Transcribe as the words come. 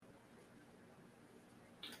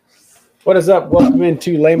What is up? Welcome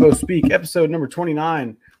into Lambeau Speak, episode number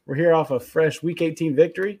 29. We're here off a fresh Week 18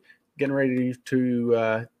 victory, getting ready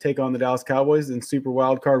to take on the Dallas Cowboys in Super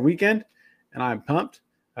Wildcard Weekend, and I'm pumped.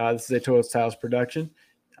 This is a Total Styles production.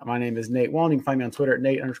 My name is Nate Wong. You can find me on Twitter at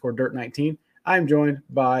Nate_Dirt19. I'm joined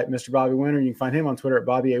by Mr. Bobby Winter. You can find him on Twitter at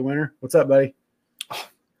Bobby A. Winter. What's up, buddy? Oh,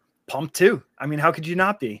 pumped too. I mean, how could you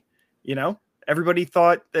not be? You know, everybody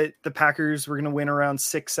thought that the Packers were going to win around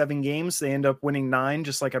 6-7 games. They end up winning 9,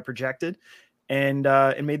 just like I projected, and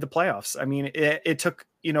made the playoffs. I mean, it took,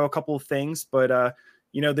 a couple of things, but,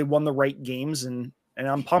 they won the right games, and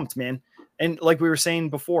I'm pumped, man. And like we were saying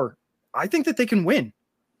before, I think that they can win.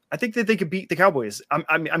 I think that they could beat the Cowboys.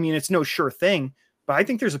 I mean, it's no sure thing, but I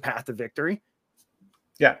think there's a path to victory.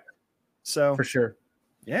 Yeah. So for sure.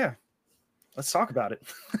 Yeah. Let's talk about it.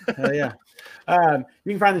 Yeah.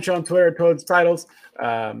 You can find the show on Twitter, Toads Titles.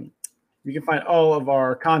 You can find all of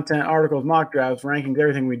our content, articles, mock drafts, rankings,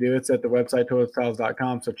 everything we do. It's at the website,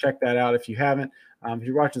 toadstitles.com. So check that out if you haven't. If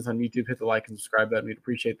you're watching this on YouTube, hit the like and subscribe button. We'd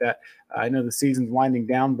appreciate that. I know the season's winding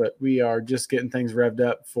down, but we are just getting things revved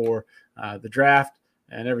up for the draft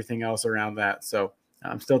and everything else around that. So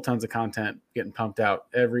still tons of content getting pumped out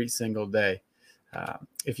every single day.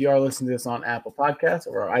 If you are listening to this on Apple Podcasts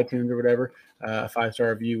or iTunes or whatever, a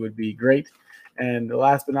 5-star review would be great. And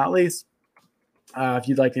last but not least, if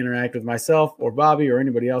you'd like to interact with myself or Bobby or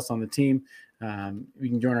anybody else on the team, you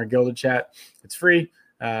can join our Gilded Chat. It's free.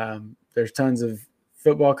 There's tons of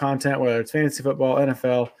football content, whether it's fantasy football,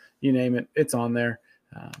 NFL, you name it, it's on there.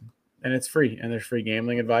 And it's free. And there's free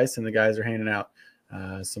gambling advice, and the guys are handing out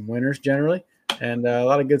some winners generally and a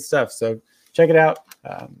lot of good stuff. So check it out.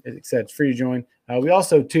 As I said, it's free to join. We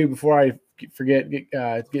also, too, before I forget,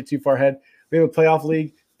 get too far ahead, we have a playoff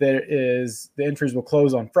league. The entries will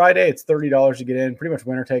close on Friday. It's $30 to get in, pretty much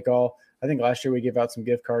winner take all. I think last year we gave out some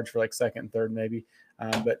gift cards for like second and third maybe.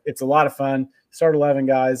 But it's a lot of fun. Start 11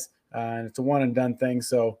 guys, and it's a one and done thing.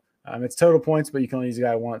 So it's total points, but you can only use a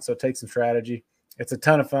guy once. So take some strategy. It's a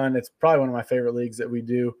ton of fun. It's probably one of my favorite leagues that we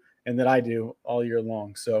do and that I do all year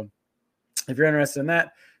long. So if you're interested in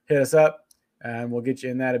that, hit us up and we'll get you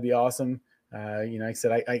in that. It'd be awesome. Like I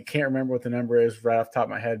said, I can't remember what the number is right off the top of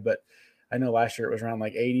my head, but I know last year it was around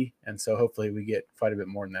like 80, and so hopefully we get quite a bit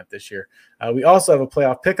more than that this year. We also have a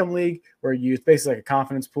playoff pick'em league where you it's basically like a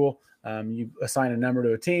confidence pool. You assign a number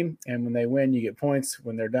to a team, and when they win, you get points.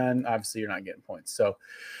 When they're done, obviously you're not getting points. So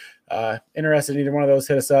interested in either one of those,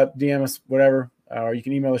 hit us up, DM us, whatever, or you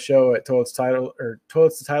can email the show at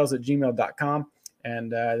toiletstitles@gmail.com,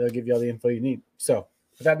 and they'll give you all the info you need. So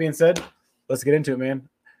with that being said, let's get into it, man.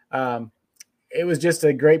 It was just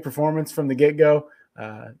a great performance from the get-go.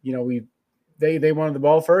 They wanted the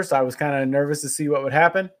ball first. I was kind of nervous to see what would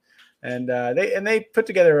happen, and they put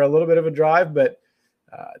together a little bit of a drive, but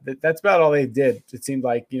that's about all they did. It seemed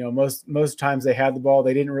like most times they had the ball,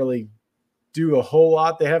 they didn't really do a whole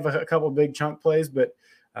lot. They have a couple of big chunk plays, but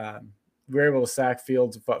we were able to sack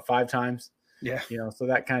Fields 5 times. Yeah, so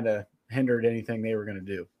that kind of hindered anything they were going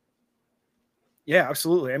to do. Yeah,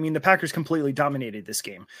 absolutely. I mean, the Packers completely dominated this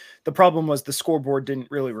game. The problem was the scoreboard didn't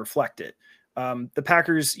really reflect it. The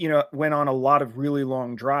Packers, went on a lot of really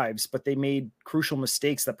long drives, but they made crucial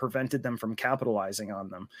mistakes that prevented them from capitalizing on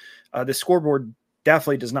them. The scoreboard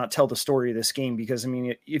definitely does not tell the story of this game because, I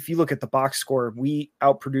mean, if you look at the box score, we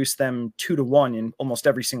outproduced them 2-1 in almost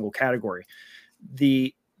every single category.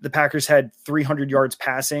 The Packers had 300 yards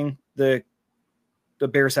passing. The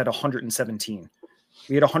Bears had 117.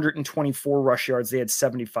 We had 124 rush yards. They had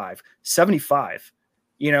 75. 75.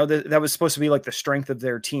 That was supposed to be like the strength of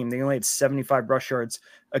their team. They only had 75 rush yards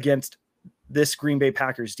against this Green Bay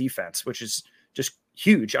Packers defense, which is just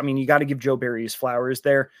huge. I mean, you got to give Joe Barry his flowers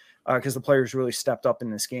there because the players really stepped up in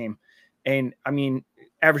this game. And, I mean,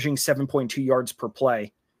 averaging 7.2 yards per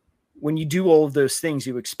play. When you do all of those things,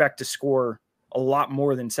 you expect to score a lot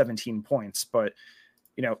more than 17 points. But,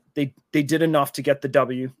 they did enough to get the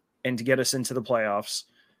W and to get us into the playoffs.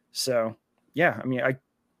 So, yeah, I mean,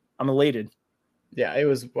 I'm elated. Yeah, it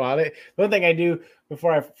was wild. One thing I do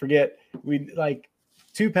before I forget, we like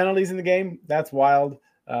 2 penalties in the game. That's wild,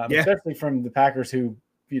 especially from the Packers who,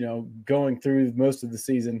 going through most of the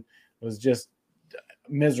season was just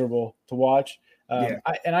miserable to watch.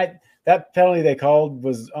 That penalty they called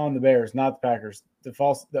was on the Bears, not the Packers. The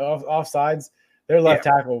offsides, their left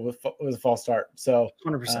tackle was a false start. So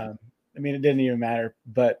 100%. I mean, it didn't even matter.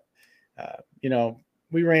 But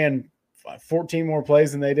we ran 14 more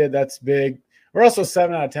plays than they did. That's big. We're also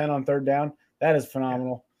 7 out of 10 on third down. That is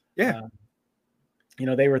phenomenal. Yeah.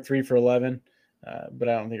 They were 3 for 11, but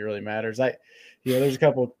I don't think it really matters. There's a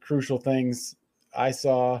couple of crucial things I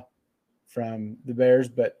saw from the Bears,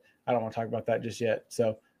 but I don't want to talk about that just yet.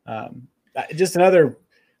 So Just another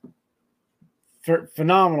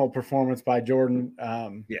phenomenal performance by Jordan.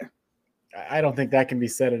 I don't think that can be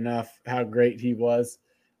said enough how great he was,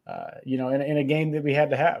 in a game that we had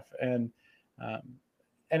to have. And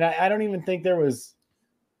I don't even think there was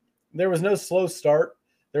no slow start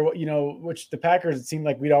there, which the Packers, it seemed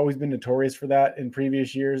like we'd always been notorious for that in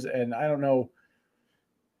previous years. And I don't know.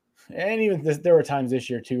 And even there were times this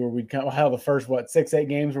year too, where we'd come the first, 6-8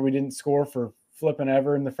 games where we didn't score for flipping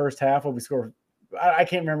ever in the first half. Where we scored, I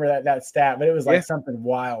can't remember that stat, but it was like something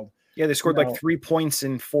wild. Yeah, they scored like 3 points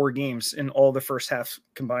in 4 games in all the first half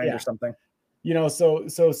combined or something.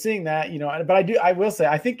 So seeing that, but I will say,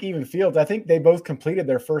 I think even Fields, I think they both completed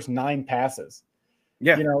their first 9 passes.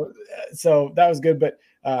 Yeah. So that was good. But,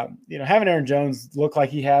 having Aaron Jones look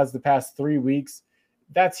like he has the past 3 weeks,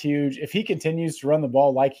 that's huge. If he continues to run the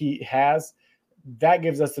ball like he has, that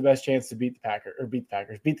gives us the best chance to beat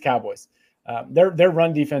the Cowboys. Their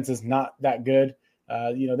run defense is not that good.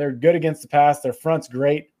 They're good against the pass. Their front's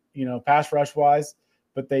great, pass rush wise,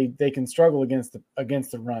 but they can struggle against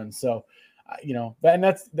the run. So,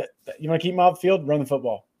 that's you want to keep them off the field, run the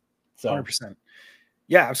football. So 100%.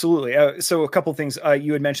 Yeah, absolutely. So a couple of things.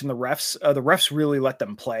 You had mentioned the refs. The refs really let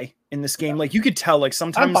them play in this game. Like you could tell, like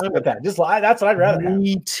sometimes I'm fine with that. Just lie. That's what I'd rather have.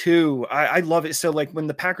 Me too. I love it. So like when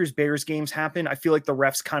the Packers Bears games happen, I feel like the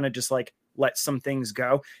refs kind of just like let some things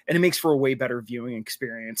go, and it makes for a way better viewing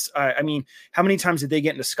experience. I mean, how many times did they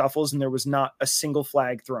get into scuffles and there was not a single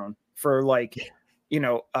flag thrown for like,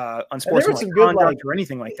 unsportsmanlike conduct or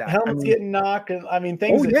anything like that? Helmets getting knocked, and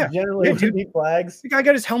things that generally would be flags. The guy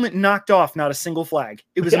got his helmet knocked off, not a single flag.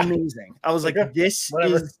 It was amazing. I was like, this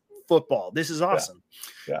is football. This is awesome.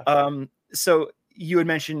 Yeah. So you had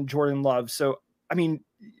mentioned Jordan Love. So, I mean,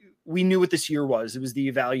 we knew what this year was. It was the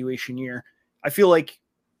evaluation year. I feel like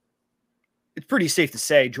it's pretty safe to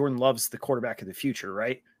say Jordan Love's the quarterback of the future,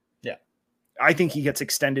 right? Yeah. I think he gets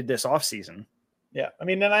extended this offseason. Yeah. I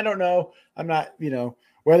mean, and I don't know. I'm not,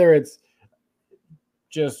 whether it's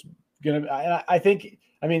just going to, I think,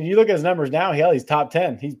 you look at his numbers now, he's top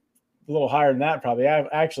 10. He's a little higher than that probably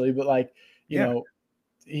actually, but like,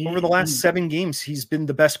 over the last 7 games, he's been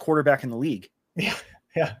the best quarterback in the league. Yeah.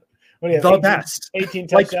 Yeah. What do you have? The best. 18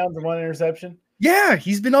 touchdowns and 1 interception. Yeah,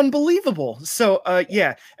 he's been unbelievable. So,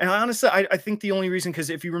 And honestly, I think the only reason, because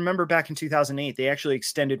if you remember back in 2008, they actually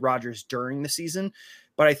extended Rodgers during the season.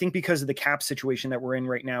 But I think because of the cap situation that we're in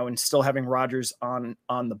right now and still having Rodgers on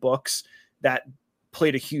the books, that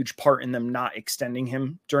played a huge part in them not extending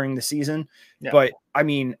him during the season. Yeah. But,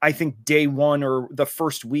 I think day one or the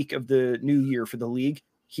first week of the new year for the league,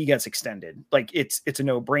 he gets extended. Like, it's a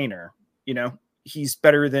no-brainer, He's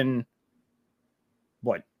better than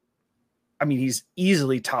what? He's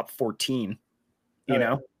easily top 14, you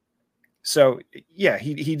know? So yeah,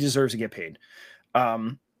 he deserves to get paid.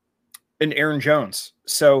 And Aaron Jones.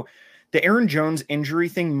 So the Aaron Jones injury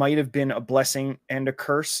thing might've been a blessing and a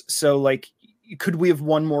curse. So like, could we have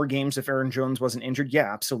won more games if Aaron Jones wasn't injured?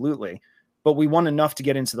 Yeah, absolutely. But we won enough to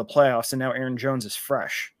get into the playoffs, and now Aaron Jones is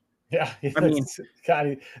fresh. Yeah.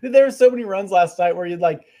 God, there were so many runs last night where it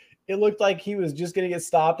looked like he was just going to get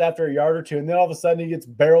stopped after a yard or two. And then all of a sudden he gets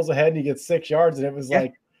barrels ahead and he gets 6 yards. And it was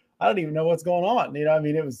like, I don't even know what's going on.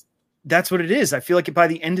 That's what it is. I feel like by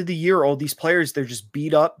the end of the year, all these players, they're just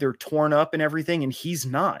beat up, they're torn up and everything. And he's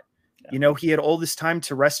not, he had all this time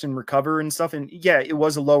to rest and recover and stuff. And it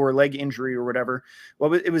was a lower leg injury or whatever.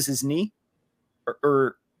 Well, it was his knee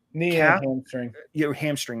or knee and hamstring.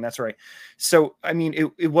 Hamstring. That's right. So,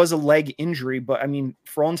 it was a leg injury, but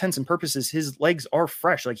for all intents and purposes, his legs are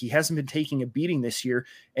fresh. Like he hasn't been taking a beating this year.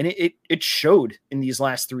 And it showed in these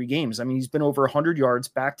last 3 games. He's been over 100 yards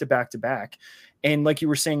back to back to back. And like you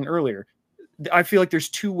were saying earlier, I feel like there's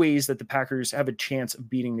 2 ways that the Packers have a chance of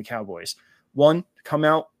beating the Cowboys. One, come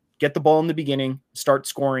out, get the ball in the beginning, start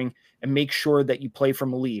scoring, and make sure that you play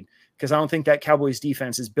from a lead. Because I don't think that Cowboys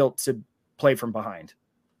defense is built to play from behind.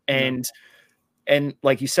 And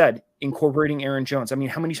like you said, incorporating Aaron Jones.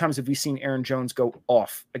 How many times have we seen Aaron Jones go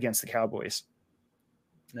off against the Cowboys?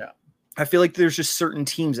 Yeah. I feel like there's just certain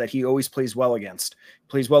teams that he always plays well against. He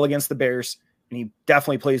plays well against the Bears, and he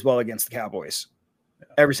definitely plays well against the Cowboys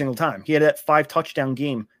every single time. He had that 5 touchdown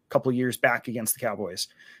game a couple of years back against the Cowboys.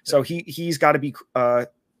 So he's got to be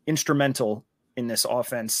instrumental in this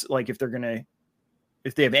offense. Like if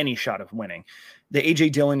they have any shot of winning. The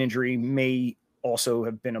AJ Dillon injury may also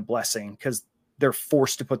have been a blessing because they're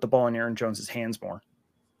forced to put the ball in Aaron Jones's hands more.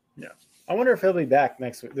 Yeah. I wonder if he'll be back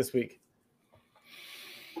this week.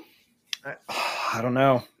 I don't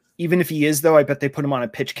know. Even if he is, though, I bet they put him on a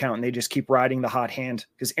pitch count and they just keep riding the hot hand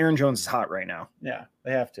because Aaron Jones is hot right now. Yeah,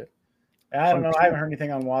 they have to. I don't know. I haven't heard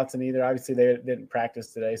anything on Watson either. Obviously, they didn't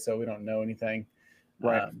practice today, so we don't know anything.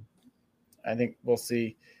 Right. I think we'll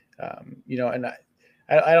see. And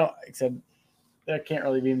I don't, except there can't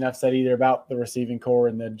really be enough said either about the receiving core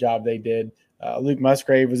and the job they did. Luke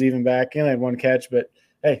Musgrave was even back. He only had one catch, but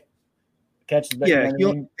hey, catch is better.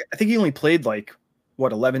 Yeah, I think he only played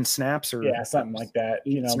 11 snaps or something like that.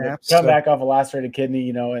 Snaps, come back off a lacerated kidney,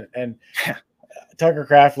 and Tucker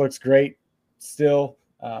Kraft looks great still.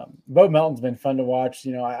 Bo Melton's been fun to watch.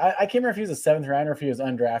 I can't remember if he was a 7th rounder or if he was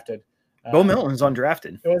undrafted. Bo Melton's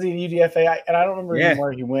undrafted. Was he UDFA? And I don't remember even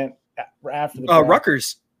where he went after the draft.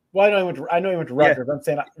 Rutgers. Well, I know he went to Rutgers. I'm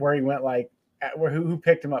saying where he went, who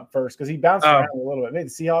picked him up first, because he bounced around a little bit. Maybe the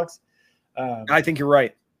Seahawks. I think you're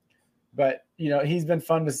right. But he's been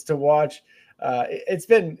fun to watch. He's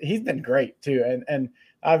been great too, and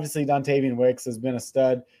obviously Dontavian Wicks has been a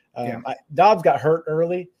stud. Dobbs got hurt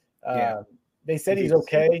early. They said he's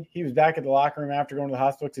okay. He was back at the locker room after going to the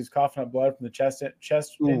hospital because he was coughing up blood from the chest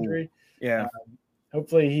injury. Yeah.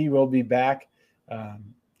 Hopefully he will be back.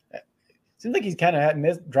 Seems like he's kind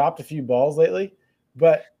of dropped a few balls lately,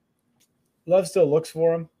 but Love still looks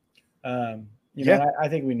for him. I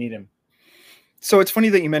think we need him. So it's funny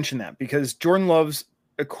that you mentioned that, because Jordan Love's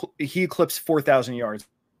he eclipsed 4,000 yards,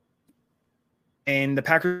 and the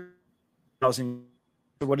Packers 1,000.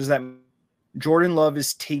 So what does that mean? Jordan Love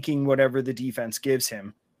is taking whatever the defense gives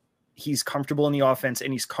him. He's comfortable in the offense,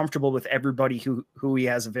 and he's comfortable with everybody who he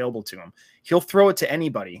has available to him. He'll throw it to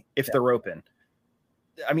anybody if they're open.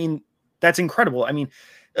 I mean, that's incredible. I mean,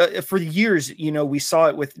 for years, we saw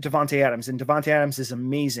it with Davante Adams, and Davante Adams is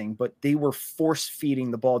amazing, but they were force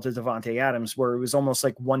feeding the ball to Davante Adams, where it was almost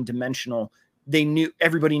like one dimensional.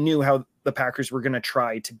 Everybody knew how the Packers were going to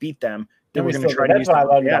try to beat them. They were going to try to use. That's why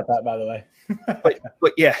I love about that, by the way.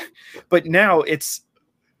 but now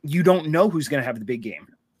you don't know who's going to have the big game.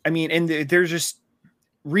 I mean, and there's just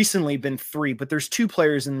recently been 3, but there's 2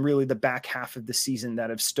 players in really the back half of the season that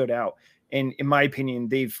have stood out. And in my opinion,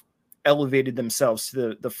 they've elevated themselves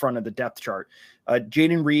to the front of the depth chart.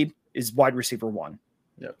 Jaden Reed is wide receiver 1.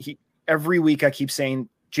 Yep. Every week I keep saying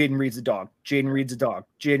Jaden Reed's a dog. Jaden Reed's a dog.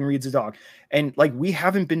 Jaden Reed's a dog. And we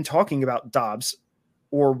haven't been talking about Dobbs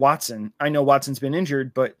or Watson. I know Watson's been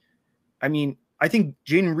injured, but I mean, I think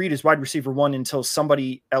Jaden Reed is wide receiver 1 until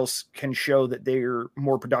somebody else can show that they're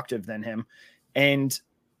more productive than him. And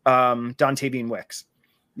Dontavian Wicks.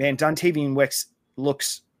 Man, Dontavian Wicks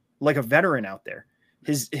looks like a veteran out there.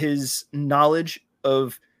 His knowledge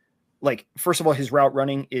of, first of all, his route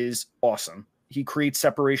running is awesome. He creates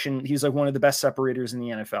separation. He's one of the best separators in the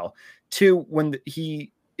NFL. 2, when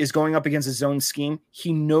he is going up against his zone scheme,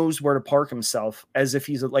 he knows where to park himself as if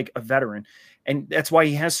he's a veteran. And that's why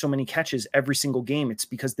he has so many catches every single game. It's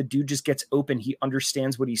because the dude just gets open. He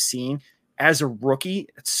understands what he's seeing. As a rookie,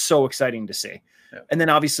 it's so exciting to see. Yeah. And then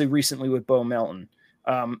obviously recently with Bo Melton,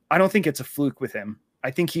 I don't think it's a fluke with him. I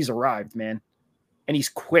think he's arrived, man. And he's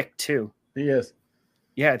quick too. He is.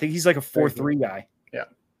 Yeah, I think he's like a 4.3 guy. Yeah.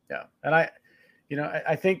 Yeah. And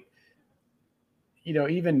I think,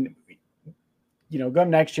 even, come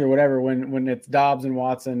next year, whatever, when it's Dobbs and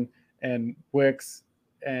Watson and Wicks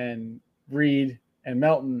and Reed and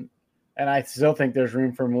Melton, and I still think there's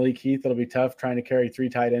room for Malik Heath. It'll be tough trying to carry 3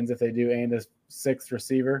 tight ends if they do, and a 6th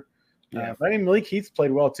receiver. Yeah. But I mean, Malik Heath's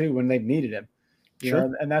played well too when they've needed him. You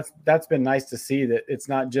know, and that's been nice to see, that it's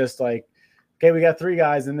not just okay, we got 3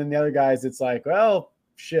 guys, and then the other guys, it's well,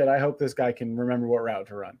 shit, I hope this guy can remember what route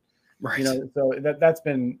to run. Right. So that's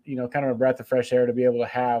been, kind of a breath of fresh air to be able to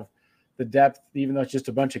have the depth, even though it's just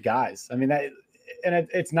a bunch of guys. I mean,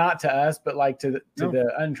 it's not to us, but to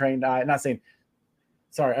the untrained eye. Not saying,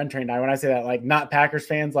 sorry, untrained eye. When I say that, not Packers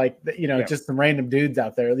fans, just some random dudes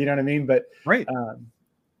out there. You know what I mean? But right.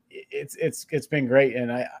 It's been great,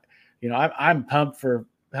 and I'm pumped for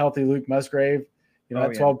healthy Luke Musgrave.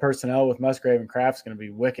 That 12 personnel with Musgrave and Kraft's going to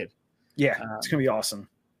be wicked. Yeah, it's going to be awesome.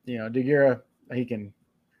 Deguara, he can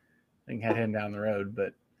head him down the road,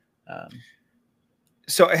 but.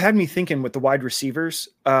 So it had me thinking with the wide receivers.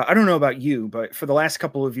 I don't know about you, but for the last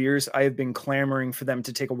couple of years, I have been clamoring for them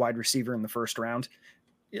to take a wide receiver in the first round.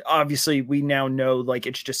 Obviously, we now know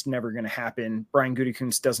it's just never going to happen. Brian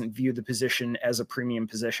Gutekunst doesn't view the position as a premium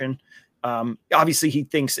position. Obviously, he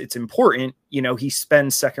thinks it's important. He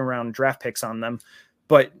spends 2nd round draft picks on them,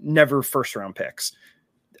 but never 1st round picks.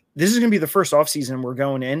 This is going to be the first offseason we're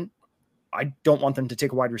going in. I don't want them to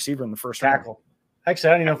take a wide receiver in the first round. Actually,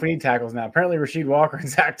 I don't even know if we need tackles now. Apparently, Rasheed Walker and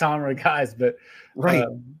Zach Tom are the guys, but right.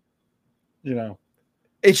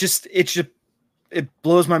 It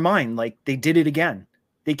blows my mind. They did it again.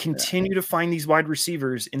 They continue to find these wide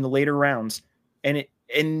receivers in the later rounds, and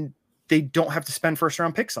they don't have to spend 1st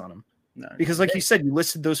round picks on them. No, because like you said, you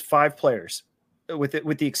listed those 5 players with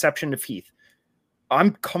the exception of Heath.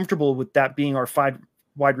 I'm comfortable with that being our 5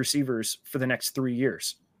 wide receivers for the next 3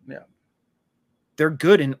 years. Yeah. They're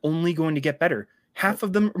good and only going to get better. Half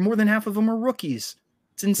of them, more than half of them, are rookies.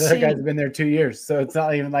 It's insane. The other guys have been there 2 years, so it's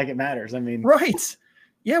not even like it matters. I mean, right.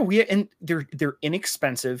 Yeah, and they're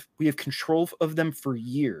inexpensive. We have control of them for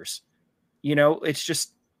years. You know, it's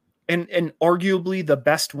just and arguably the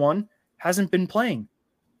best one hasn't been playing.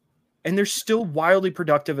 And they're still wildly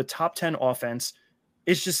productive, a top 10 offense.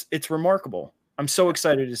 It's remarkable. I'm so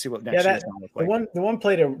excited to see what next year's going to look like. The one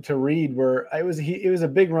play to read where it was a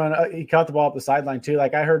big run. He caught the ball up the sideline too.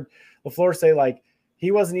 Like I heard LaFleur say, like he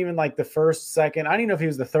wasn't even like the first, second. I don't even know if he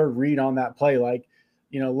was the third read on that play. Like,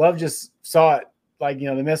 Love just saw it, like the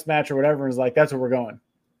mismatch or whatever, and was like, that's where we're going,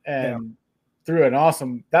 and threw an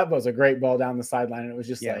awesome. That was a great ball down the sideline, and it was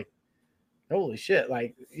just like, holy shit!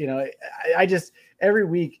 Like I just every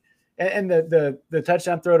week. And the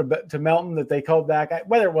touchdown throw to Melton that they called back,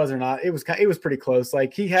 whether it was or not, it was pretty close.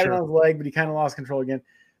 Like he had it on his leg, but he kind of lost control again.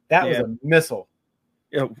 That was a missile.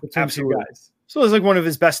 Yeah, absolutely. Guys. So it was like one of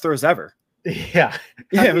his best throws ever. Yeah,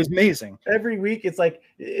 it was amazing. Every week, it's like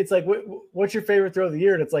what's your favorite throw of the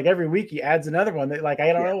year? And it's like every week he adds another one. That, like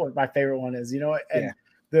I don't know what my favorite one is. And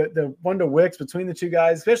the one to Wicks between the two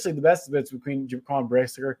guys, especially the best bits between Jaquan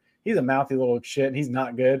Brisker. He's a mouthy little shit, and he's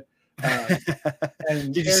not good.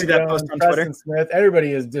 And did you see that post on Twitter? Smith,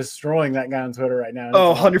 everybody is destroying that guy on Twitter right now.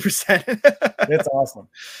 Oh, 100%. It's awesome.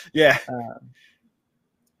 Yeah.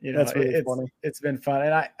 That's really funny. It's been fun.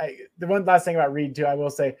 And I the one last thing about Reed too, I will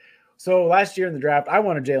say, so last year in the draft, I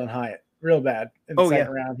wanted Jalen Hyatt real bad in the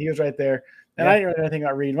second round. He was right there. And I didn't really know anything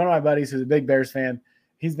about Reed. One of my buddies who's a big Bears fan,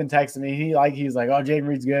 he's been texting me. He's like, oh, Jaden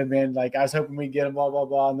Reed's good, man. Like I was hoping we'd get him, blah, blah,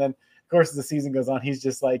 blah. And then of course as the season goes on, he's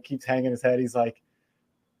just like keeps hanging his head. He's like,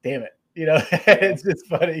 damn it. It's just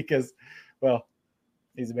funny because, well,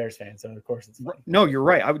 he's a Bears fan, so of course it's funny. No, you're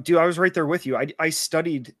right. I was right there with you. I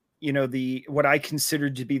studied, what I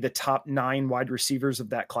considered to be the top 9 wide receivers of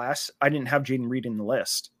that class. I didn't have Jaden Reed in the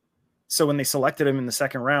list. So when they selected him in the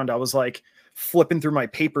second round, I was like flipping through my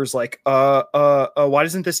papers like, why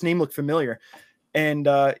doesn't this name look familiar? And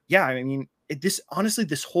this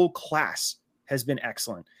whole class has been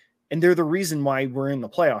excellent. And they're the reason why we're in the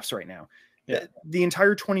playoffs right now. Yeah. The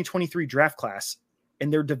entire 2023 draft class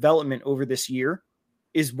and their development over this year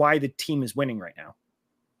is why the team is winning right now.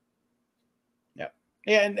 Yeah.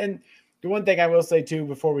 Yeah. And the one thing I will say too,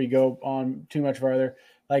 before we go on too much further,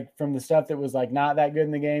 like from the stuff that was like not that good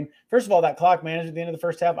in the game. First of all, that clock management at the end of the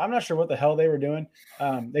first half, I'm not sure what the hell they were doing.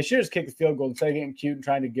 They should have just kicked the field goal instead of getting cute and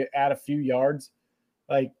trying to add a few yards.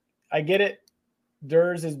 Like I get it.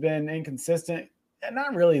 Durs has been inconsistent.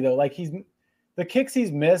 Not really though. Like the kicks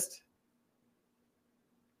he's missed.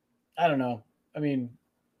 I don't know. I mean,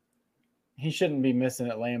 he shouldn't be missing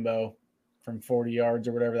at Lambeau from 40 yards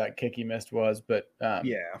or whatever that kick he missed was. But that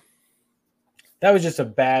was just a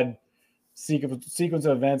bad sequence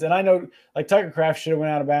of events. And I know like Tucker Kraft should have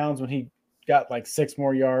went out of bounds when he got like 6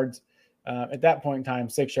 more yards. At that point in time,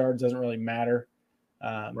 6 yards doesn't really matter.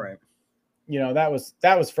 Right. That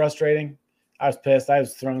was frustrating. I was pissed. I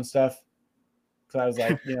was throwing stuff. So I was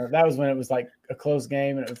like, that was when it was like a close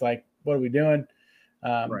game and it was like, what are we doing?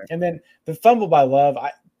 Right. And then the fumble by Love,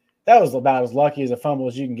 that was about as lucky as a fumble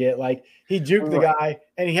as you can get. Like he juked the guy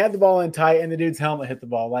and he had the ball in tight and the dude's helmet hit the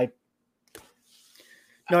ball. Like,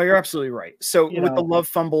 no, you're absolutely right. So with the Love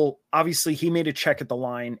fumble, obviously he made a check at the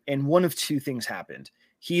line and one of 2 things happened.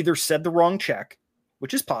 He either said the wrong check,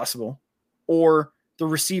 which is possible, or the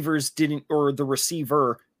receiver didn't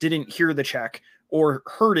hear the check or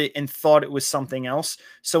heard it and thought it was something else.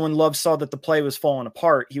 So when Love saw that the play was falling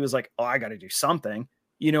apart, he was like, oh, I got to do something.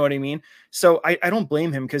 You know what I mean? So I don't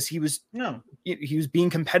blame him because he was being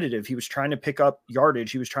competitive. He was trying to pick up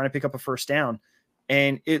yardage. He was trying to pick up a first down.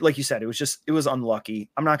 And it, like you said, it was unlucky.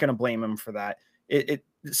 I'm not going to blame him for that.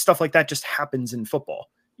 Stuff like that just happens in football,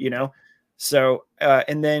 So,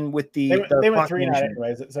 and then with they went 3-9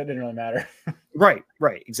 anyways, so it didn't really matter. Right,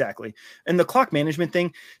 exactly. And the clock management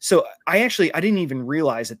thing. So I didn't even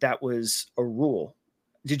realize that was a rule.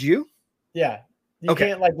 Did you? Yeah. You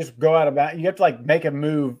can't like just go out of bounds. You have to like make a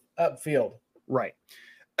move upfield. Right.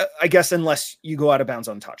 I guess unless you go out of bounds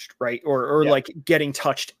untouched, right? Or like getting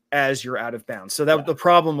touched as you're out of bounds. So that the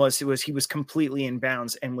problem was he was completely in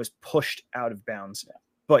bounds and was pushed out of bounds,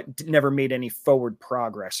 but never made any forward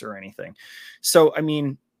progress or anything. So I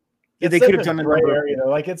mean, they could have done a gray area though.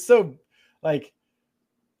 Like it's so like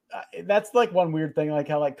that's like one weird thing, like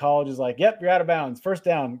how like college is like, yep, you're out of bounds, first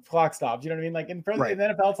down, clock stops. You know what I mean? Like in the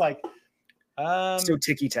NFL, it's like so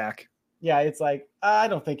ticky tack. yeah, it's like I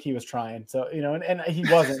don't think he was trying. So and he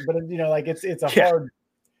wasn't. But like it's a Yeah. hard.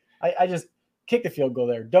 I just kick the field goal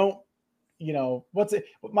there. Don't what's it?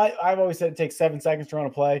 I've always said it takes 7 seconds to run a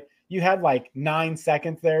play. You had like 9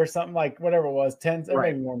 seconds there, something like whatever it was, 10 or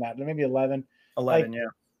maybe more than that, maybe 11. 11, Like, yeah.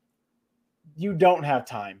 you don't have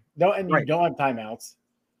time. You Right. don't have timeouts.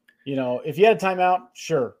 If you had a timeout,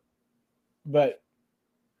 sure, but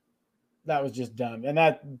that was just dumb. And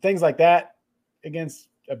that things like that against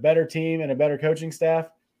a better team and a better coaching staff,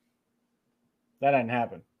 that didn't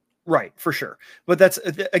happen. Right, for sure. But that's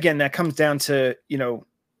again, that comes down to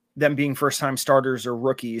them being first time starters or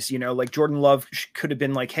rookies. Like Jordan Love could have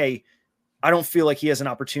been like, hey, I don't feel like he has an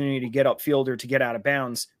opportunity to get upfield or to get out of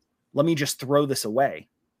bounds. Let me just throw this away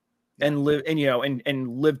and live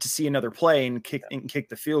and live to see another play and kick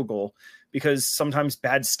the field goal, because sometimes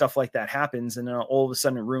bad stuff like that happens and all of a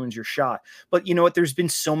sudden it ruins your shot. But you know what? There's been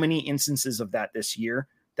so many instances of that this year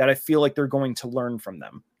that I feel like they're going to learn from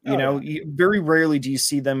them. Very rarely do you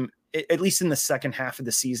see them, at least in the second half of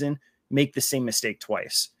the season, make the same mistake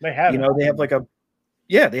twice. They have, they have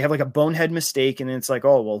like a bonehead mistake, and it's like,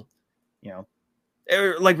 oh, well,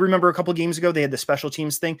 like remember a couple of games ago, they had the special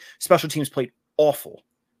teams thing. Special teams played awful.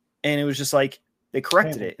 And it was just like, they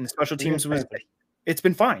corrected it. And the special teams it's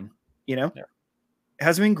been fine. It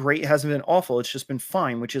hasn't been great. It hasn't been awful. It's just been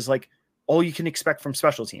fine, which is like all you can expect from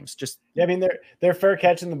special teams. Just, I mean, they're fair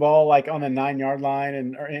catching the ball like on the 9-yard line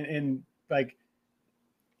and like,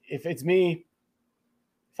 if it's me,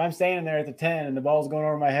 if I'm standing there at the 10 and the ball's going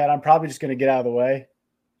over my head, I'm probably just going to get out of the way.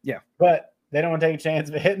 Yeah. But they don't want to take a chance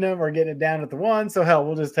of hitting them or getting it down at the 1. So hell,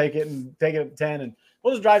 we'll just take it at the 10 and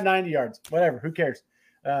we'll just drive 90 yards, whatever. Who cares?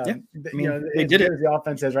 They did it. The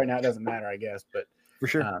offense is right now, it doesn't matter, I guess, but for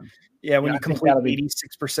sure. When you complete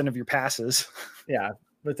 86% of your passes. Yeah.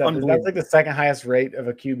 But that's like the second highest rate of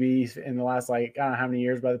a QB in the last, like, I don't know how many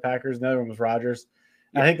years by the Packers. Another one was Rodgers.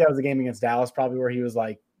 I think that was the game against Dallas, probably, where he was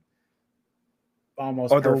like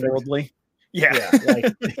almost otherworldly. Yeah.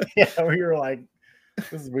 We were like,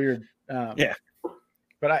 this is weird. But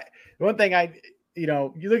one thing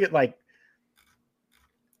you look at, like,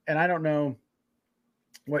 and I don't know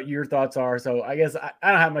what your thoughts are. So I guess I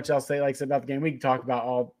don't have much else to say, like I said, about the game. We can talk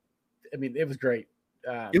about it was great.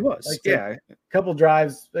 It was, a couple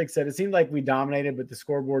drives. Like I said, it seemed like we dominated, but the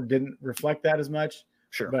scoreboard didn't reflect that as much.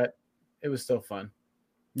 Sure. But it was still fun.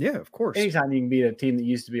 Yeah, of course. Anytime you can beat a team that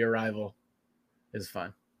used to be a rival is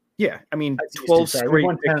fun. Yeah. I mean, 12 straight.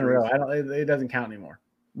 10 in a row. It doesn't count anymore.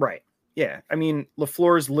 Right. Yeah. I mean,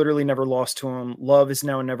 LaFleur's literally never lost to him. Love is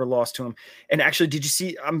now never lost to him. And actually, did you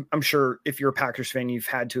see, I'm sure if you're a Packers fan, you've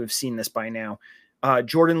had to have seen this by now.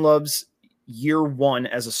 Jordan Love's year 1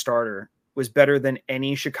 as a starter was better than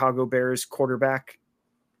any Chicago Bears quarterback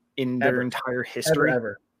in their entire history.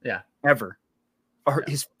 Ever. Yeah. Ever.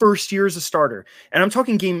 His first year as a starter. And I'm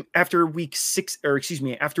talking game after week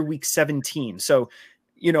 17. So,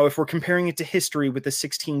 if we're comparing it to history with the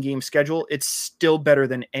 16-game schedule, it's still better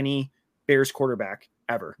than any Bears quarterback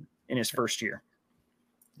ever in his first year.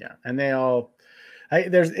 Yeah. And they all,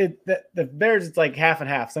 the Bears, it's like half and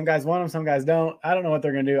half. Some guys want them, some guys don't. I don't know what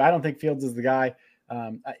they're going to do. I don't think Fields is the guy.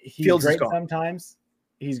 He's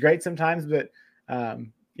great sometimes. But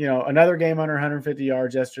another game under 150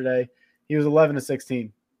 yards yesterday. He was 11 to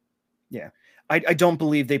 16. Yeah. I don't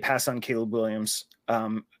believe they pass on Caleb Williams.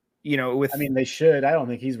 They should. I don't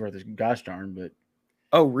think he's worth a gosh darn, but.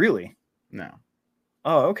 Oh, really? No.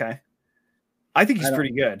 Oh, okay. I think he's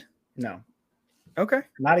pretty good. No. Okay.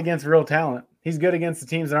 Not against real talent. He's good against the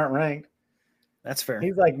teams that aren't ranked. That's fair.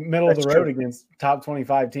 He's like middle of the road against top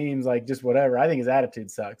 25 teams, like just whatever. I think his attitude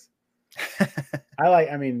sucks.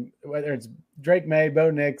 Whether it's Drake May, Bo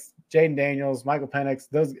Nix, Jaden Daniels, Michael Penix,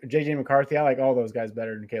 those JJ McCarthy, I like all those guys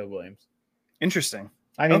better than Caleb Williams. Interesting.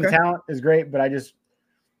 The talent is great, but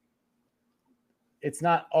it's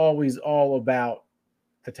not always all about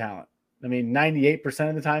the talent. 98%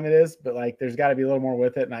 of the time it is, but like there's got to be a little more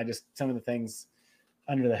with it. And some of the things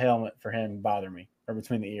under the helmet for him bother me, or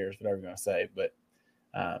between the ears, whatever you're going to say. But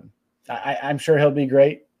I'm sure he'll be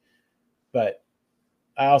great. But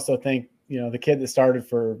I also think, the kid that started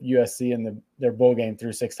for USC in their bowl game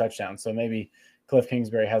threw 6 touchdowns. So maybe Cliff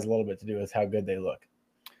Kingsbury has a little bit to do with how good they look.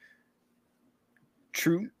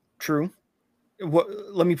 True.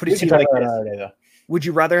 Let me put it to you like this. Would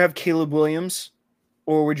you rather have Caleb Williams,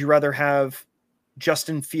 or would you rather have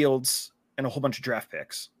Justin Fields and a whole bunch of draft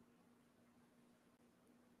picks?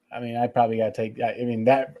 I probably got to take – I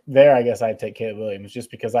guess I'd take Caleb Williams, just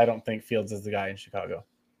because I don't think Fields is the guy in Chicago.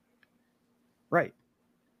 Right.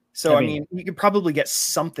 So, you could probably get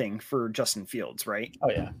something for Justin Fields, right? Oh,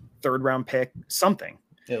 yeah. 3rd round pick, something.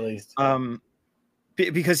 At least.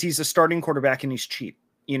 because he's a starting quarterback and he's cheap.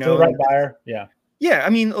 You For the know, right buyer, yeah. Yeah, I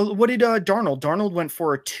mean, what did Darnold? Darnold went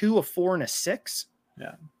for a 2, a 4, and a 6.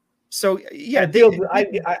 Yeah. So yeah, Fields,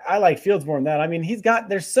 I like Fields more than that. I mean,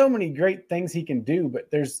 there's so many great things he can do, but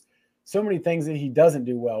there's so many things that he doesn't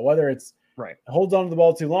do well. Whether it's right, holds on to the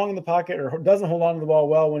ball too long in the pocket or doesn't hold on to the ball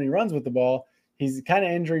well when he runs with the ball. He's kind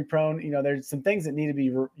of injury prone. You know, there's some things that need to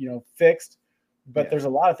be fixed, but there's a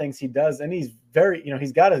lot of things he does, and he's very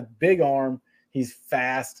he's got a big arm. He's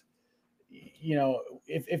fast. You know,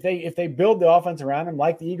 if they build the offense around him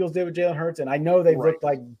like the Eagles did with Jalen Hurts, and I know they've looked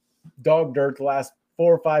like dog dirt the last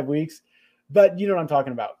 4 or 5 weeks, but you know what I'm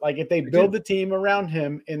talking about. Like if they build the team around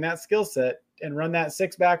him in that skill set and run that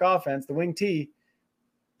 6-back offense, the wing T,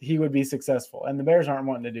 he would be successful. And the Bears aren't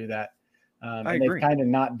wanting to do that. And they've kind of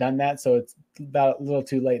not done that. So it's about a little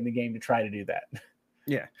too late in the game to try to do that.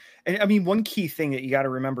 Yeah. And I mean, one key thing that you got to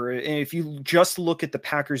remember, and if you just look at the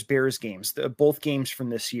Packers-Bears games, both games from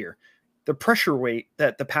this year, the pressure weight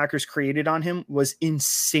that the Packers created on him was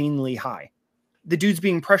insanely high. The dude's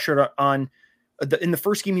being pressured on in the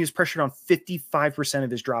first game, he was pressured on 55% of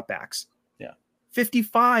his dropbacks. Yeah.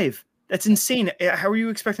 55. That's insane. How are you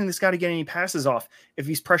expecting this guy to get any passes off if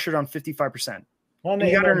he's pressured on 55%? Well,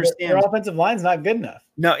 you got to understand their offensive line's not good enough.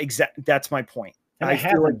 No, exactly. That's my point. I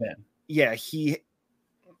haven't been. Yeah,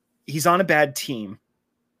 he's on a bad team,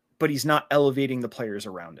 but he's not elevating the players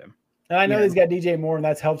around him. And I know he's got DJ Moore, and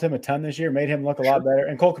that's helped him a ton this year, made him look a lot better.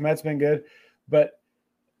 And Cole Kmet's been good, but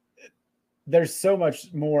there's so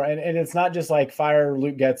much more. And it's not just like fire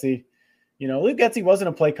Luke Getsy. You know, Luke Getsy wasn't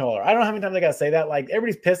a play caller. I don't know how many times I got to say that. Like,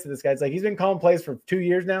 everybody's pissed at this guy. It's like he's been calling plays for 2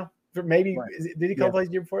 years now. Maybe did he call plays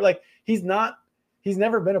the year before? Like, he's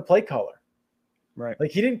never been a play caller. Right.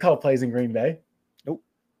 Like, he didn't call plays in Green Bay. Nope.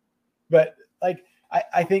 But like,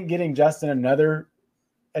 I think getting Justin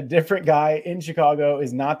a different guy in Chicago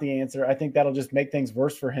is not the answer. I think that'll just make things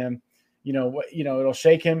worse for him. It'll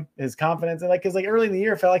shake him, his confidence. And because early in the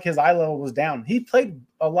year, it felt like his eye level was down. He played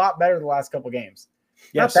a lot better the last couple of games.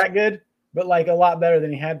 Yes. Not that good, but like a lot better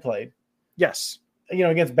than he had played. Yes.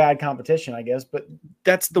 Against bad competition, I guess. But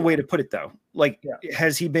that's the way to put it, though. Like,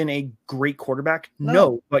 has he been a great quarterback?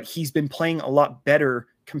 No, but he's been playing a lot better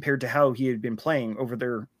compared to how he had been playing over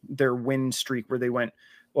their win streak where they went,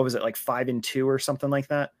 what was it, like 5-2 or something like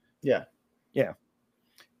that? Yeah. Yeah.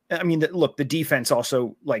 I mean, look, the defense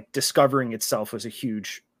also, like, discovering itself was a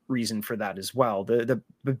huge reason for that as well. The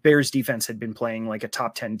Bears defense had been playing like a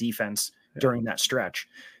top 10 defense during that stretch.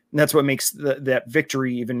 And that's what makes that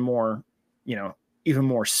victory even more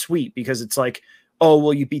sweet, because it's like, oh,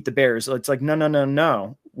 well, you beat the Bears. It's like,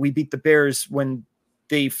 no. We beat the Bears when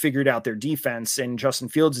they figured out their defense, and Justin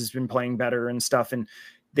Fields has been playing better and stuff. And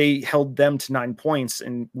they held them to 9 points,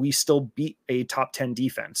 and we still beat a top 10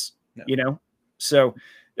 defense, So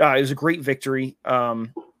it was a great victory.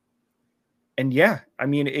 And yeah, I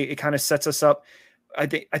mean, it kind of sets us up. I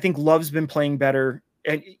think Love's been playing better.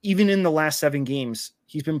 And even in the last 7 games,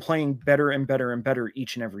 he's been playing better and better and better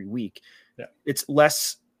each and every week. Yeah. It's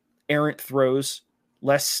less errant throws,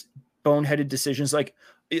 less boneheaded decisions. Like,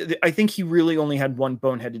 I think he really only had one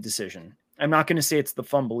boneheaded decision. I'm not going to say it's the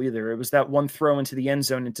fumble either. It was that one throw into the end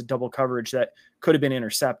zone into double coverage that could have been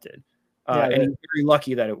intercepted. And he's very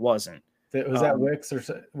lucky that it wasn't. Was that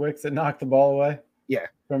Wicks that knocked the ball away? Yeah.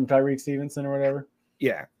 From Tyreek Stevenson or whatever?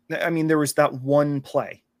 Yeah. I mean, there was that one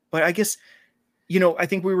play. But I guess, I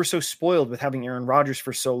think we were so spoiled with having Aaron Rodgers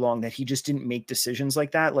for so long that he just didn't make decisions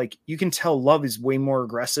like that. Like, you can tell Love is way more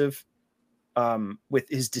aggressive with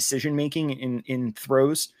his decision-making in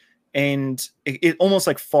throws. And it almost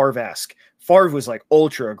like Favre-esque. Favre was like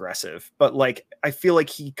ultra aggressive, but like, I feel like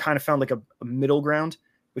he kind of found like a middle ground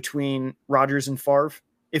between Rodgers and Favre,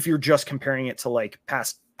 if you're just comparing it to like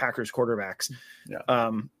past Packers quarterbacks.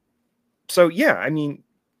 Yeah. So yeah, I mean,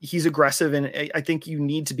 he's aggressive, and I think you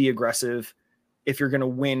need to be aggressive if you're going to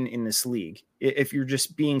win in this league. If you're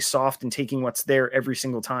just being soft and taking what's there every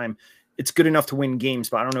single time, it's good enough to win games,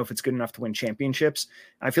 but I don't know if it's good enough to win championships.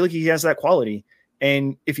 I feel like he has that quality.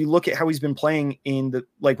 And if you look at how he's been playing when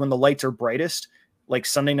the lights are brightest, like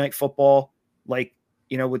Sunday Night Football, like,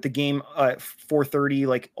 with the game 4:30,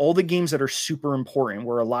 like all the games that are super important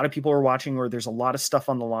where a lot of people are watching, where there's a lot of stuff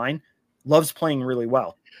on the line, Love's playing really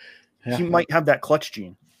well. Yeah. He might have that clutch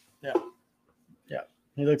gene. Yeah. Yeah.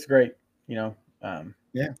 He looks great.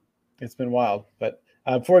 It's been wild. But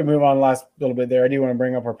before we move on the last little bit there, I do want to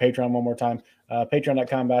bring up our Patreon one more time.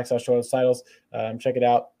 Patreon.com/titles. Check it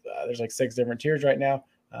out. There's like 6 different tiers right now.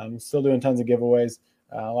 Still doing tons of giveaways.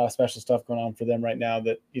 A lot of special stuff going on for them right now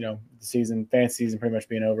that, the fantasy season pretty much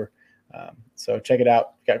being over. So check it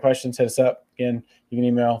out. If you got questions, hit us up. Again, you can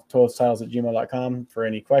email toilstitles@gmail.com for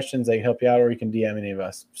any questions. They can help you out, or you can DM any of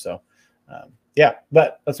us. So,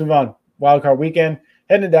 but let's move on. Wildcard weekend,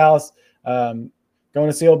 heading to Dallas, going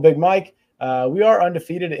to see old Big Mike. We are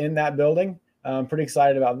undefeated in that building. I'm pretty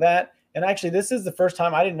excited about that. And actually, this is the first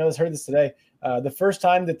time, I didn't know this, heard this today, the first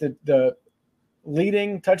time that the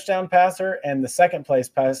leading touchdown passer and the second place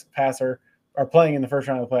passer are playing in the first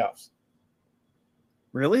round of the playoffs.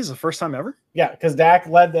 Really? Is the first time ever? Yeah, because Dak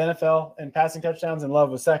led the NFL in passing touchdowns and Love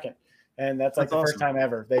was second. And that's the awesome. first time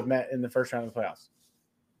ever they've met in the first round of the playoffs.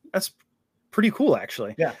 That's pretty cool,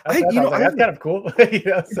 actually. Yeah, that's kind of cool.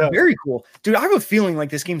 Very cool. Dude, I have a feeling like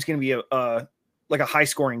this game's going to be a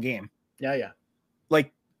high-scoring game. Yeah.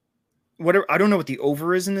 Like, whatever. I don't know what the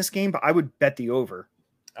over is in this game, but I would bet the over.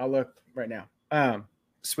 I'll look right now.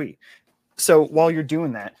 Sweet. So while you're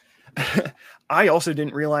doing that, I also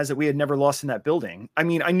didn't realize that we had never lost in that building. I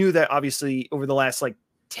mean, I knew that obviously over the last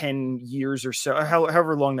 10 years or so,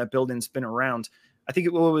 however long that building's been around. I think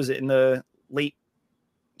what was it, in the late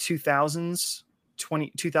 2000s,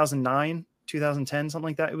 2009, 2010, something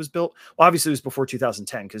like that. It was built. Well, obviously it was before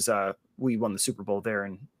 2010 because we won the Super Bowl there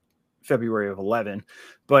in February of 11.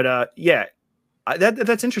 But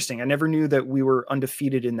that's interesting. I never knew that we were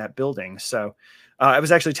undefeated in that building. So I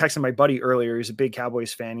was actually texting my buddy earlier. He's a big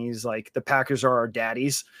Cowboys fan. He's like, the Packers are our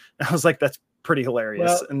daddies. And I was like, that's pretty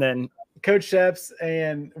hilarious. Well, and then Coach Sheps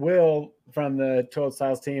and Will from the Toilet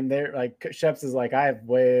Styles team, they're like, Sheps is like, I have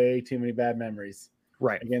way too many bad memories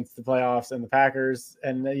against the playoffs and the Packers.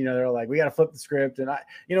 And they're like, we got to flip the script. And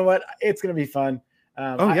you know what? It's going to be fun.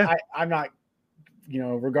 I'm not,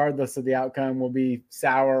 regardless of the outcome, we'll be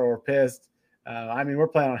sour or pissed. We're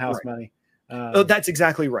playing on house money. That's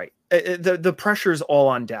exactly right. The pressure is all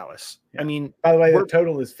on Dallas. Yeah. I mean, by the way, the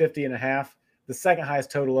total is 50.5, the second highest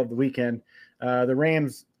total of the weekend. The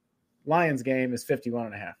Rams-Lions game is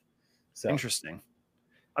 51.5. So interesting.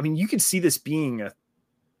 I mean, you could see this being a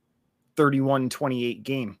 31-28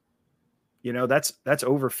 game. That's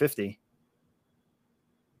over 50.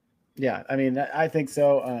 Yeah, I mean, I think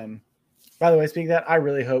so. By the way, speaking of that, I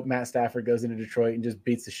really hope Matt Stafford goes into Detroit and just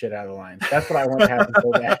beats the shit out of the Lions. That's what I want to happen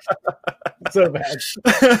so bad. So bad.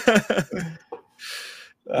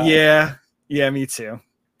 Yeah, me too.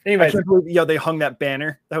 Anyway, I can't believe, they hung that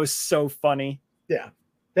banner. That was so funny. Yeah.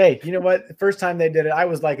 Hey, you know what? The first time they did it, I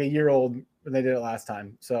was like a year old when they did it last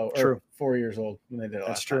time. So, true. 4 years old when they did it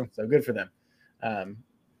last time. So good for them. I'm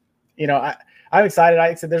excited.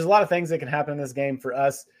 I said there's a lot of things that can happen in this game for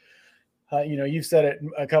us. You've said it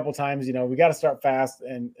a couple times, we got to start fast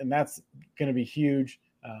and that's going to be huge.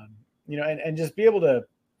 And just be able to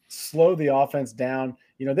slow the offense down.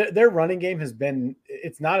 Their running game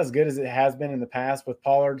it's not as good as it has been in the past with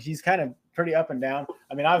Pollard. He's kind of pretty up and down.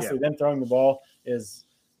 I mean, obviously them throwing the ball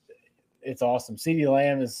it's awesome. CeeDee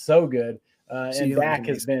Lamb is so good. And Dak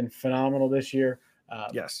has been phenomenal this year.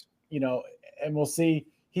 Yes. And we'll see.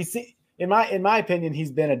 In my opinion,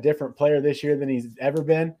 he's been a different player this year than he's ever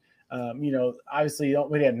been. Obviously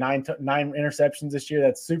we had nine interceptions this year.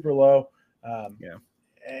 That's super low.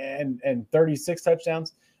 And 36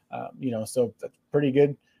 touchdowns. So that's pretty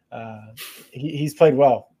good. He's played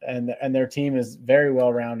well, and their team is very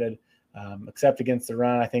well rounded, except against the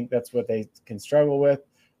run. I think that's what they can struggle with.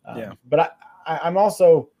 But I'm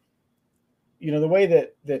also, the way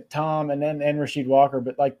that Tom and Rashid Walker,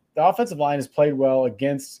 but like the offensive line has played well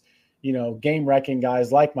against, game-wrecking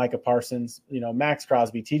guys like Micah Parsons, Max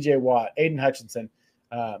Crosby, TJ Watt, Aiden Hutchinson,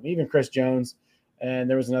 even Chris Jones. And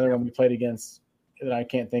there was another one we played against that I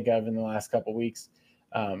can't think of in the last couple of weeks.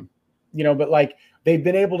 But like they've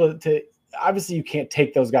been able to obviously you can't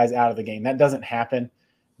take those guys out of the game. That doesn't happen.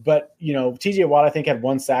 But, TJ Watt, I think, had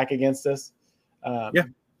 1 sack against us. And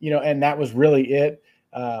that was really it.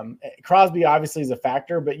 Crosby obviously is a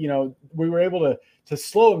factor, but, we were able to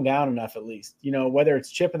slow him down enough at least, whether it's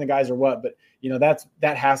chipping the guys or what. But,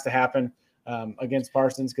 that has to happen against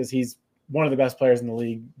Parsons because he's one of the best players in the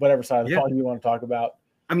league, whatever side of the ball you want to talk about.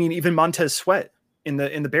 I mean, even Montez Sweat in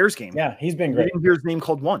the Bears game. Yeah, he's been great. I didn't hear his name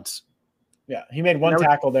called once. Yeah, he made 1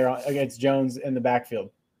 tackle there against Jones in the backfield.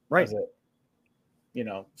 Right.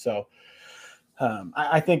 So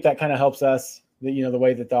I think that kind of helps us. The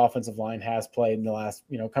way that the offensive line has played in the last,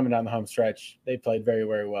 coming down the home stretch, they played very,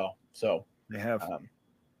 very well. So they have.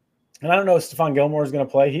 And I don't know if Stephon Gilmore is going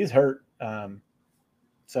to play. He's hurt.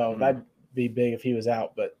 So that'd be big if he was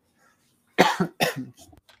out. But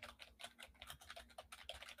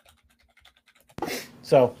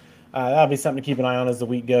so that'll be something to keep an eye on as the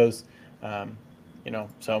week goes.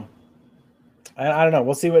 So I don't know.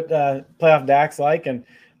 We'll see what playoff Dak's like. And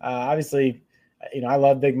obviously, I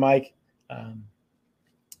love Big Mike.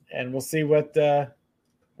 and we'll see what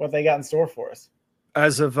they got in store for us.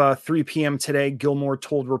 As of 3 p.m. today, Gilmore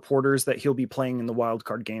told reporters that he'll be playing in the wild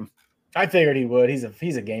card game. I figured he would. He's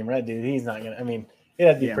a game red dude. He's not gonna. I mean,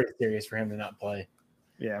 it'd have to be pretty serious for him to not play.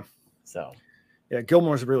 Yeah. So. Yeah,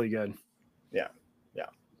 Gilmore's really good. Yeah.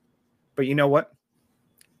 But you know what?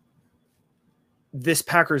 This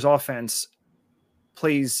Packers offense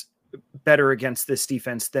plays better against this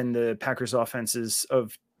defense than the Packers offenses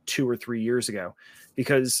of 2 or 3 years ago,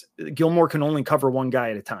 because Gilmore can only cover one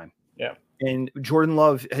guy at a time. Yeah. And Jordan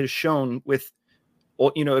Love has shown with,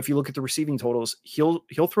 if you look at the receiving totals, he'll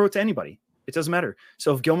throw it to anybody. It doesn't matter.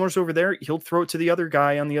 So if Gilmore's over there, he'll throw it to the other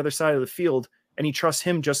guy on the other side of the field, and he trusts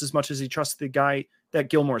him just as much as he trusts the guy that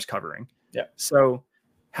Gilmore's covering. Yeah. So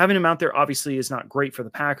having him out there obviously is not great for the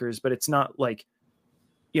Packers, but it's not like,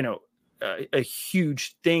 a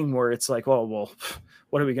huge thing where it's like, oh, well,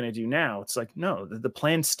 what are we going to do now? It's like, no, the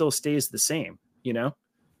plan still stays the same,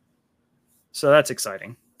 So that's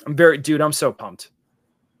exciting. I'm so pumped.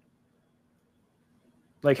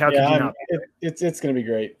 Like, how could you not? It's going to be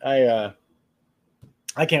great. I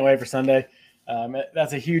can't wait for Sunday.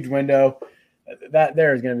 That's a huge window. That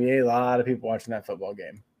there is going to be a lot of people watching that football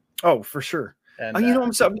game. Oh, for sure. And,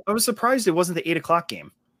 I was surprised it wasn't the 8:00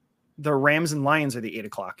 game. The Rams and Lions are the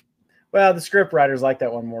 8:00. Well, the script writers like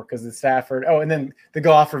that one more because it's Stafford. Oh, and then the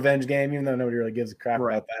golf revenge game, even though nobody really gives a crap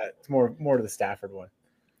about that. It's more to the Stafford one.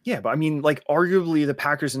 Yeah, but I mean, like, arguably the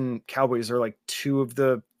Packers and Cowboys are like 2 of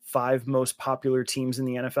the 5 most popular teams in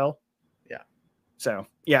the NFL. Yeah. So,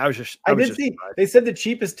 yeah, I did see. They said the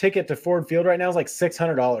cheapest ticket to Ford Field right now is like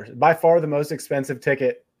 $600. By far the most expensive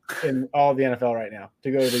ticket in all of the NFL right now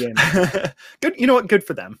to go to the game. Good. You know what? Good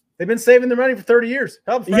for them. They've been saving their money for 30 years.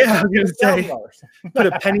 Help. Yeah, I was going to say, put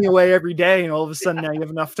a penny away every day, and all of a sudden now you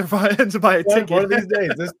have enough to buy a ticket. One of these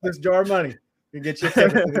days, this jar of money can get you a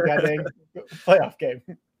ticket to the goddamn playoff game.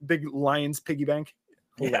 Big Lions piggy bank.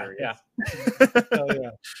 Yeah.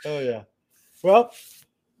 Oh yeah. Well,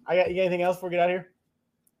 you got anything else before we get out of here?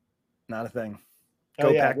 Not a thing.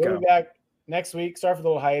 We'll be back next week. Sorry for the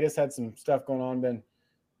little hiatus. Had some stuff going on. Been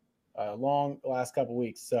long last couple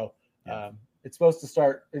weeks. So it's supposed to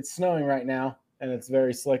start. It's snowing right now, and it's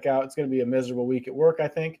very slick out. It's going to be a miserable week at work, I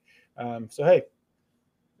think. So hey,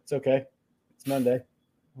 it's okay. It's Monday.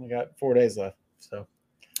 We got 4 days left. So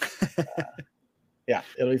yeah,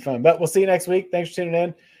 it'll be fun. But we'll see you next week. Thanks for tuning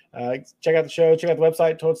in. Check out the show. Check out the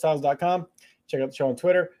website, totalstyles.com. Check out the show on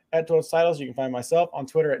Twitter at Total Titles. You can find myself on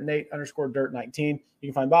Twitter at Nate_Dirt19. You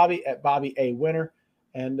can find Bobby at Bobby A Winner.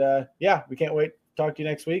 And we can't wait to talk to you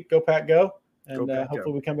next week. Go Pack Go. And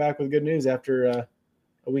hopefully we come back with good news after a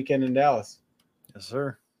weekend in Dallas. Yes,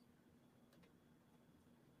 sir.